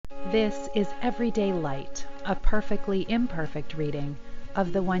This is Everyday Light, a perfectly imperfect reading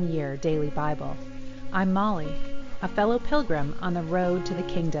of the One Year Daily Bible. I'm Molly, a fellow pilgrim on the road to the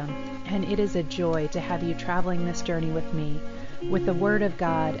kingdom, and it is a joy to have you traveling this journey with me, with the Word of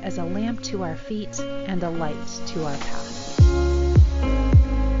God as a lamp to our feet and a light to our path.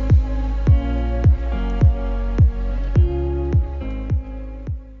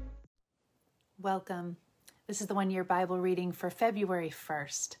 Welcome. This is the One Year Bible reading for February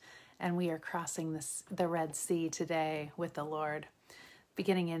 1st, and we are crossing the Red Sea today with the Lord,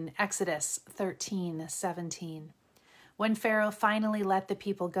 beginning in Exodus 13:17. When Pharaoh finally let the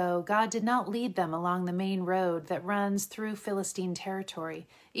people go, God did not lead them along the main road that runs through Philistine territory,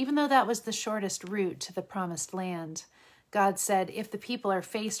 even though that was the shortest route to the promised land. God said if the people are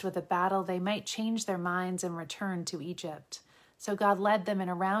faced with a battle, they might change their minds and return to Egypt. So God led them in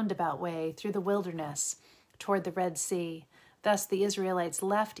a roundabout way through the wilderness toward the Red Sea. Thus the Israelites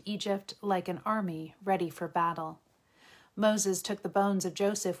left Egypt like an army ready for battle. Moses took the bones of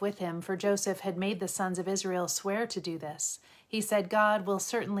Joseph with him, for Joseph had made the sons of Israel swear to do this. He said, God will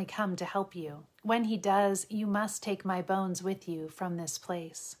certainly come to help you. When he does, you must take my bones with you from this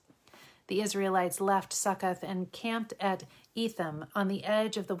place. The Israelites left Succoth and camped at Etham on the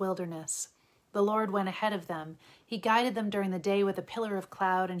edge of the wilderness. The Lord went ahead of them. He guided them during the day with a pillar of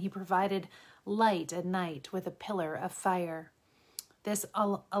cloud, and he provided light at night with a pillar of fire. This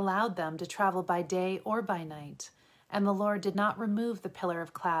allowed them to travel by day or by night, and the Lord did not remove the pillar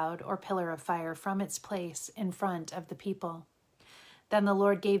of cloud or pillar of fire from its place in front of the people. Then the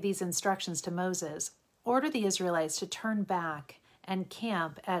Lord gave these instructions to Moses. Order the Israelites to turn back and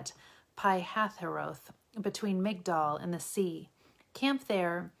camp at Pi-hahiroth, between Migdol and the sea. Camp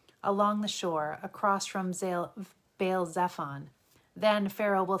there along the shore, across from Baal-zephon. Then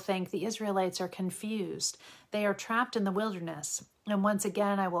Pharaoh will think the Israelites are confused. They are trapped in the wilderness, and once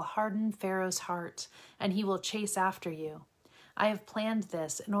again I will harden Pharaoh's heart, and he will chase after you. I have planned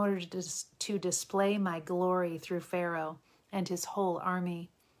this in order to display my glory through Pharaoh and his whole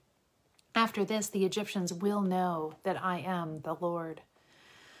army. After this, the Egyptians will know that I am the Lord.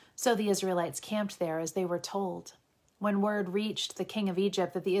 So the Israelites camped there as they were told. When word reached the king of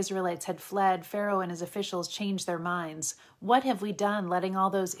Egypt that the Israelites had fled, Pharaoh and his officials changed their minds. What have we done letting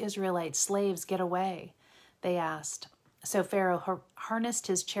all those Israelite slaves get away? They asked. So Pharaoh harnessed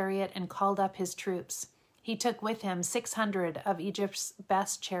his chariot and called up his troops. He took with him 600 of Egypt's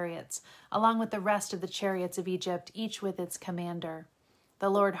best chariots, along with the rest of the chariots of Egypt, each with its commander. The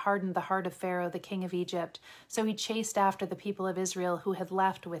Lord hardened the heart of Pharaoh, the king of Egypt, so he chased after the people of Israel who had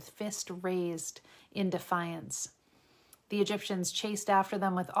left with fist raised in defiance. The Egyptians chased after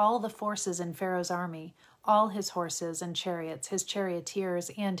them with all the forces in Pharaoh's army, all his horses and chariots, his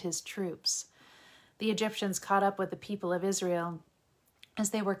charioteers, and his troops. The Egyptians caught up with the people of Israel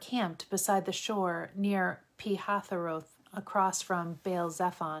as they were camped beside the shore near Pi-hahiroth, across from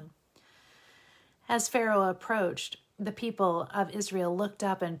Baal-zephon. As Pharaoh approached, the people of Israel looked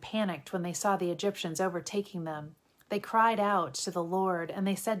up and panicked when they saw the Egyptians overtaking them. They cried out to the Lord, and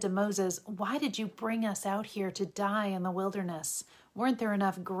they said to Moses, "Why did you bring us out here to die in the wilderness? Weren't there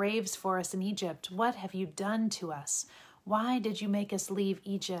enough graves for us in Egypt? What have you done to us? Why did you make us leave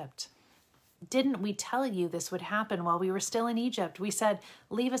Egypt? Didn't we tell you this would happen while we were still in Egypt? We said,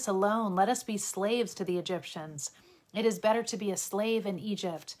 'Leave us alone. Let us be slaves to the Egyptians.' It is better to be a slave in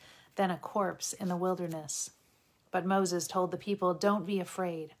Egypt than a corpse in the wilderness." But Moses told the people, "Don't be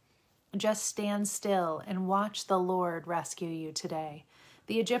afraid. Just stand still and watch the Lord rescue you today.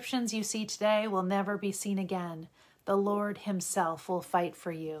 The Egyptians you see today will never be seen again. The Lord himself will fight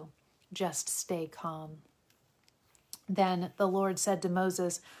for you. Just stay calm." Then the Lord said to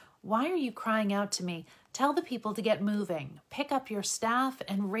Moses, "Why are you crying out to me? Tell the people to get moving. Pick up your staff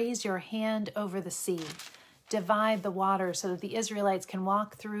and raise your hand over the sea. Divide the water so that the Israelites can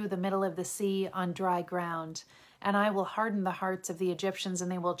walk through the middle of the sea on dry ground. And I will harden the hearts of the Egyptians,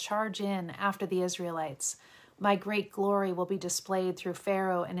 and they will charge in after the Israelites. My great glory will be displayed through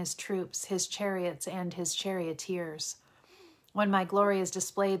Pharaoh and his troops, his chariots, and his charioteers. When my glory is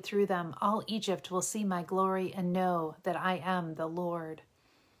displayed through them, all Egypt will see my glory and know that I am the Lord."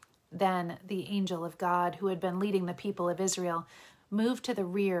 Then the angel of God, who had been leading the people of Israel, moved to the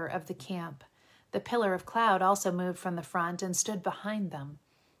rear of the camp. The pillar of cloud also moved from the front and stood behind them.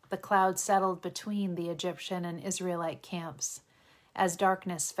 The cloud settled between the Egyptian and Israelite camps. As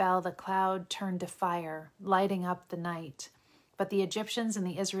darkness fell, the cloud turned to fire, lighting up the night. But the Egyptians and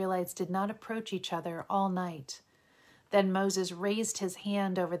the Israelites did not approach each other all night. Then Moses raised his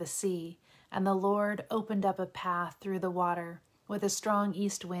hand over the sea, and the Lord opened up a path through the water with a strong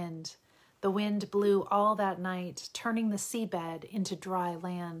east wind. The wind blew all that night, turning the seabed into dry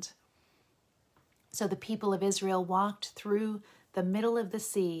land. So the people of Israel walked through the middle of the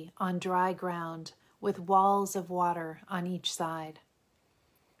sea on dry ground, with walls of water on each side.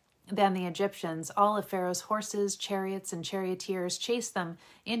 Then the Egyptians, all of Pharaoh's horses, chariots, and charioteers, chased them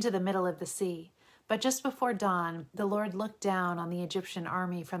into the middle of the sea. But just before dawn, the Lord looked down on the Egyptian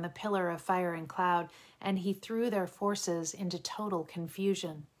army from the pillar of fire and cloud, and he threw their forces into total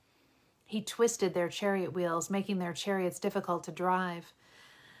confusion. He twisted their chariot wheels, making their chariots difficult to drive.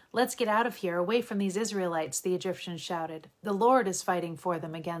 "Let's get out of here, away from these Israelites," the Egyptians shouted. "The Lord is fighting for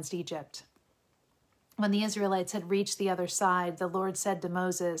them against Egypt." When the Israelites had reached the other side, the Lord said to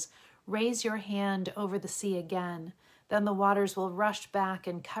Moses, "Raise your hand over the sea again. Then the waters will rush back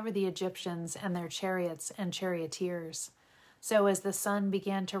and cover the Egyptians and their chariots and charioteers." So as the sun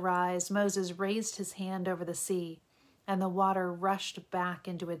began to rise, Moses raised his hand over the sea, and the water rushed back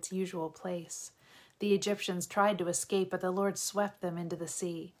into its usual place. The Egyptians tried to escape, but the Lord swept them into the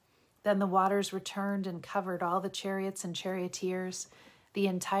sea. Then the waters returned and covered all the chariots and charioteers, the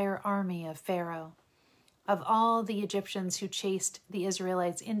entire army of Pharaoh. Of all the Egyptians who chased the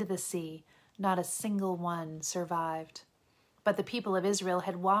Israelites into the sea, not a single one survived. But the people of Israel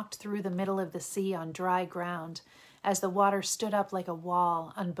had walked through the middle of the sea on dry ground, as the water stood up like a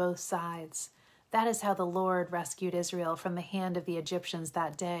wall on both sides. That is how the Lord rescued Israel from the hand of the Egyptians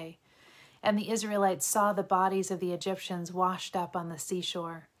that day. And the Israelites saw the bodies of the Egyptians washed up on the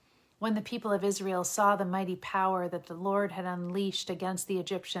seashore. When the people of Israel saw the mighty power that the Lord had unleashed against the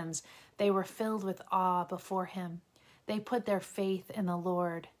Egyptians, they were filled with awe before him. They put their faith in the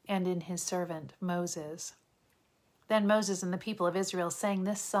Lord and in his servant Moses. Then Moses and the people of Israel sang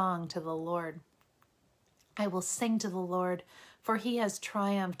this song to the Lord. "I will sing to the Lord, for he has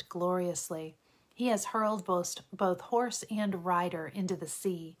triumphed gloriously. He has hurled both horse and rider into the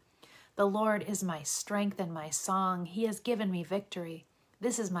sea. The Lord is my strength and my song. He has given me victory.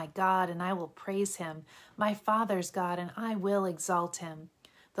 This is my God, and I will praise him, my father's God, and I will exalt him.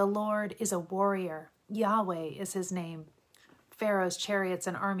 The Lord is a warrior. Yahweh is his name. Pharaoh's chariots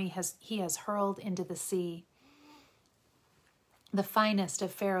and army he has hurled into the sea. The finest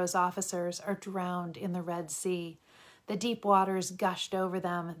of Pharaoh's officers are drowned in the Red Sea. The deep waters gushed over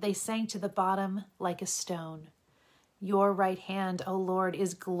them. They sank to the bottom like a stone. Your right hand, O Lord,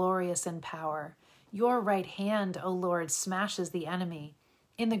 is glorious in power. Your right hand, O Lord, smashes the enemy.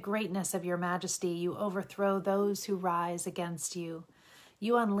 In the greatness of your majesty, you overthrow those who rise against you.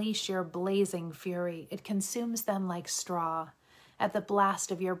 You unleash your blazing fury. It consumes them like straw. At the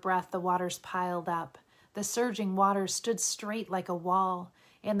blast of your breath, the waters piled up. The surging waters stood straight like a wall.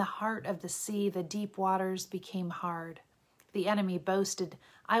 In the heart of the sea, the deep waters became hard. The enemy boasted,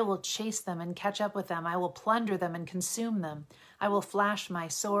 "I will chase them and catch up with them. I will plunder them and consume them. I will flash my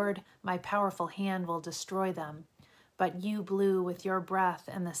sword. My powerful hand will destroy them." But you blew with your breath,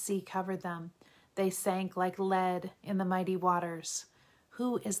 and the sea covered them. They sank like lead in the mighty waters.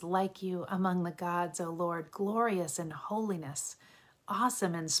 Who is like you among the gods, O Lord, glorious in holiness,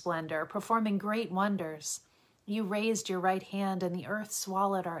 awesome in splendor, performing great wonders? You raised your right hand, and the earth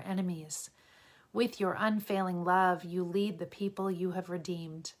swallowed our enemies. With your unfailing love, you lead the people you have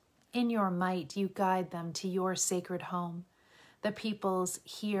redeemed. In your might, you guide them to your sacred home. The peoples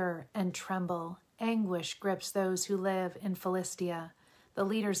hear and tremble. Anguish grips those who live in Philistia. The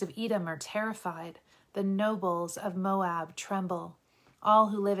leaders of Edom are terrified. The nobles of Moab tremble. All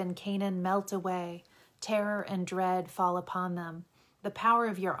who live in Canaan melt away. Terror and dread fall upon them. The power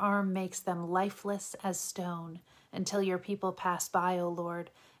of your arm makes them lifeless as stone, until your people pass by, O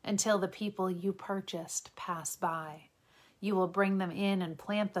Lord, until the people you purchased pass by. You will bring them in and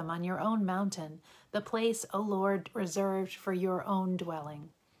plant them on your own mountain, the place, O Lord, reserved for your own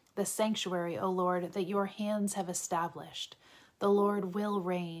dwelling. The sanctuary, O Lord, that your hands have established. The Lord will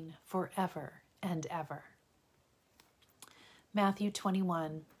reign forever and ever. Matthew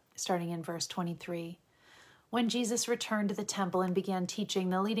 21, starting in verse 23. When Jesus returned to the temple and began teaching,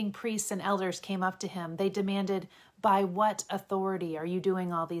 the leading priests and elders came up to him. They demanded, "By what authority are you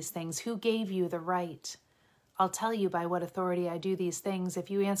doing all these things? Who gave you the right?" "I'll tell you by what authority I do these things if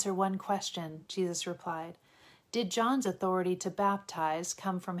you answer one question," Jesus replied. "Did John's authority to baptize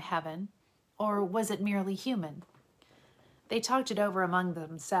come from heaven, or was it merely human?" They talked it over among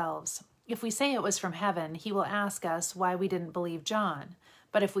themselves. If we say it was from heaven, he will ask us why we didn't believe John.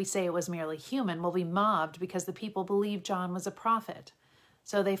 But if we say it was merely human, we'll be mobbed because the people believed John was a prophet.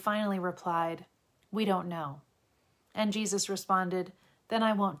 So they finally replied, "We don't know." And Jesus responded, "Then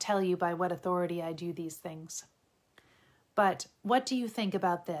I won't tell you by what authority I do these things." But what do you think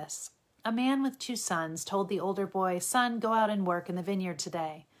about this? A man with 2 sons told the older boy, "Son, go out and work in the vineyard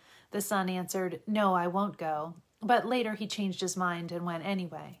today." The son answered, "No, I won't go." But later he changed his mind and went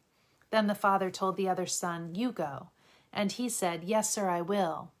anyway. Then the father told the other son, "You go." And he said, "Yes, sir, I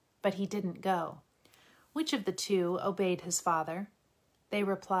will." But he didn't go. Which of the two obeyed his father? They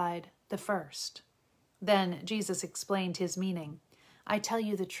replied, "The first." Then Jesus explained his meaning. "I tell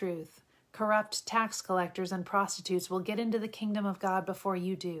you the truth. Corrupt tax collectors and prostitutes will get into the kingdom of God before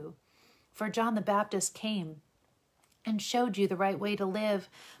you do. For John the Baptist came and showed you the right way to live,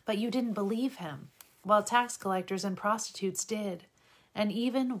 but you didn't believe him, while tax collectors and prostitutes did. And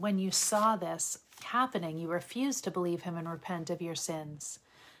even when you saw this happening, you refused to believe him and repent of your sins."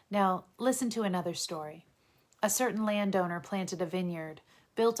 Now, listen to another story. A certain landowner planted a vineyard,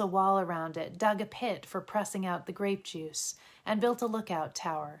 built a wall around it, dug a pit for pressing out the grape juice, and built a lookout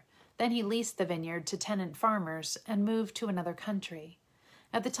tower. Then he leased the vineyard to tenant farmers and moved to another country.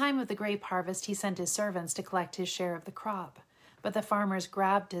 At the time of the grape harvest, he sent his servants to collect his share of the crop. But the farmers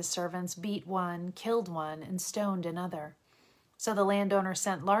grabbed his servants, beat one, killed one, and stoned another. So the landowner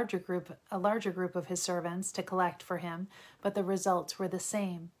sent a larger group of his servants to collect for him, but the results were the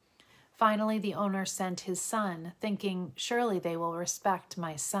same. Finally, the owner sent his son, thinking, "Surely they will respect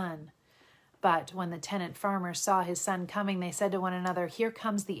my son." But when the tenant farmers saw his son coming, they said to one another, "Here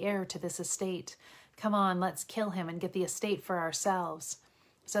comes the heir to this estate. Come on, let's kill him and get the estate for ourselves."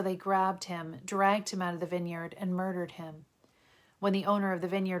 So they grabbed him, dragged him out of the vineyard, and murdered him. When the owner of the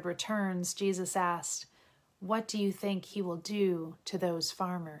vineyard returns, Jesus asked, "What do you think he will do to those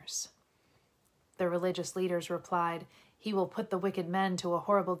farmers?" The religious leaders replied, "He will put the wicked men to a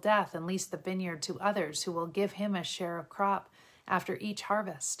horrible death and lease the vineyard to others who will give him a share of crop after each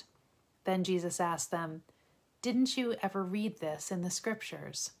harvest." Then Jesus asked them, "Didn't you ever read this in the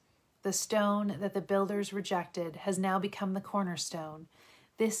scriptures? The stone that the builders rejected has now become the cornerstone.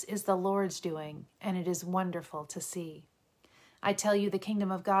 This is the Lord's doing, and it is wonderful to see. I tell you, the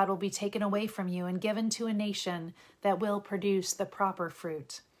kingdom of God will be taken away from you and given to a nation that will produce the proper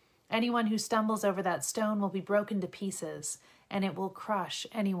fruit. Anyone who stumbles over that stone will be broken to pieces, and it will crush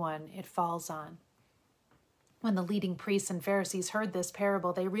anyone it falls on." When the leading priests and Pharisees heard this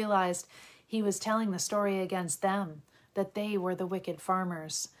parable, they realized he was telling the story against them, that they were the wicked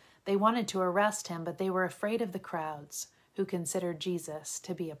farmers. They wanted to arrest him, but they were afraid of the crowds, who considered Jesus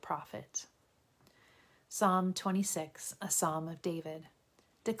to be a prophet. Psalm 26, a psalm of David.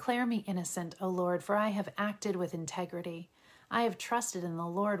 Declare me innocent, O Lord, for I have acted with integrity. I have trusted in the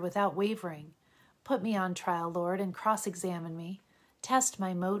Lord without wavering. Put me on trial, Lord, and cross-examine me. Test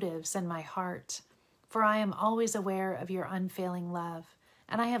my motives and my heart, for I am always aware of your unfailing love,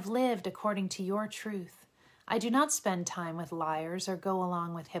 and I have lived according to your truth. I do not spend time with liars or go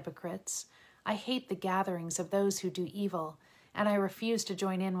along with hypocrites. I hate the gatherings of those who do evil, and I refuse to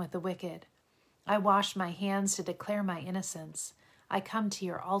join in with the wicked. I wash my hands to declare my innocence. I come to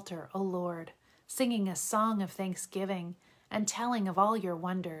your altar, O Lord, singing a song of thanksgiving and telling of all your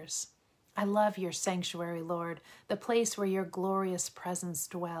wonders. I love your sanctuary, Lord, the place where your glorious presence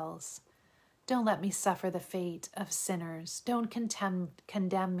dwells. Don't let me suffer the fate of sinners. Don't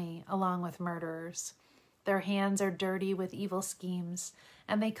condemn me along with murderers. Their hands are dirty with evil schemes,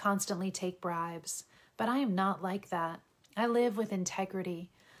 and they constantly take bribes. But I am not like that. I live with integrity.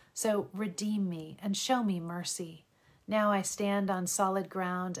 So redeem me and show me mercy. Now I stand on solid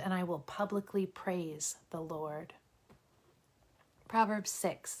ground, and I will publicly praise the Lord. Proverbs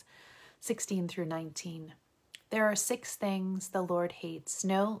 6, 16 through 19. There are 6 things the Lord hates,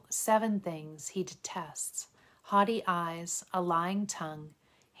 no, 7 things he detests: haughty eyes, a lying tongue,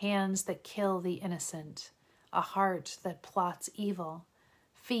 hands that kill the innocent, a heart that plots evil,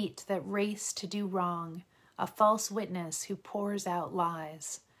 feet that race to do wrong, a false witness who pours out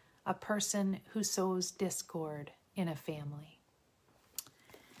lies, a person who sows discord in a family.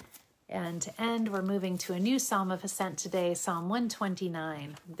 And to end, we're moving to a new Psalm of Ascent today, Psalm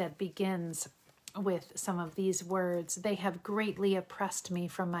 129, that begins with some of these words. They have greatly oppressed me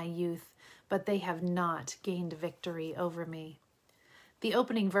from my youth, but they have not gained victory over me. The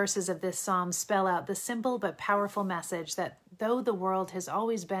opening verses of this psalm spell out the simple but powerful message that though the world has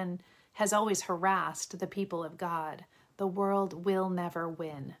always harassed the people of God, the world will never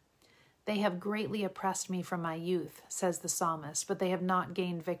win. They have greatly oppressed me from my youth, says the psalmist, but they have not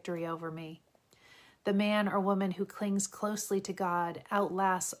gained victory over me. The man or woman who clings closely to God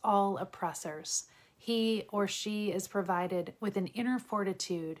outlasts all oppressors. He or she is provided with an inner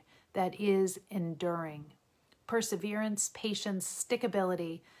fortitude that is enduring. Perseverance, patience,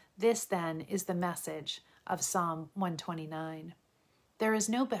 stickability. This, then, is the message of Psalm 129. There is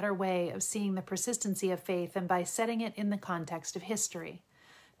no better way of seeing the persistency of faith than by setting it in the context of history.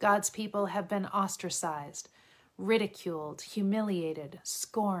 God's people have been ostracized, ridiculed, humiliated,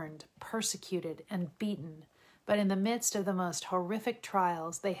 scorned, persecuted, and beaten. But in the midst of the most horrific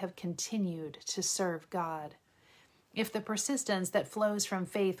trials, they have continued to serve God. If the persistence that flows from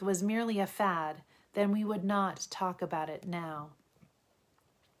faith was merely a fad, then we would not talk about it now.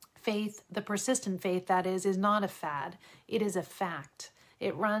 Faith, the persistent faith that is not a fad. It is a fact.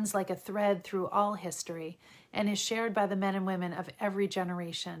 It runs like a thread through all history and is shared by the men and women of every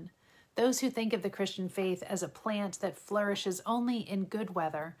generation. Those who think of the Christian faith as a plant that flourishes only in good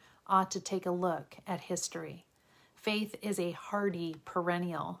weather ought to take a look at history. Faith is a hardy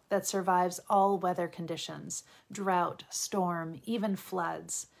perennial that survives all weather conditions, drought, storm, even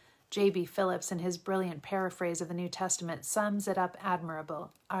floods. J.B. Phillips, in his brilliant paraphrase of the New Testament, sums it up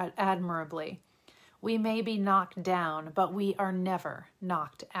admirably. We may be knocked down, but we are never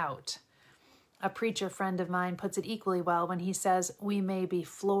knocked out. A preacher friend of mine puts it equally well when he says, we may be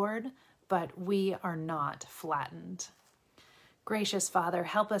floored, but we are not flattened. Gracious Father,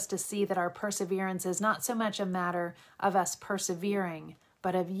 help us to see that our perseverance is not so much a matter of us persevering,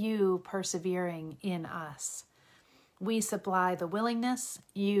 but of you persevering in us. We supply the willingness,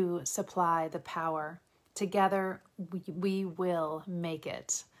 you supply the power. Together we will make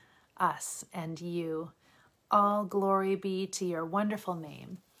it, us and you. All glory be to your wonderful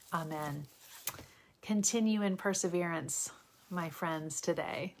name. Amen. Continue in perseverance, my friends,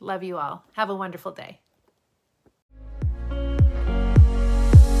 today. Love you all. Have a wonderful day.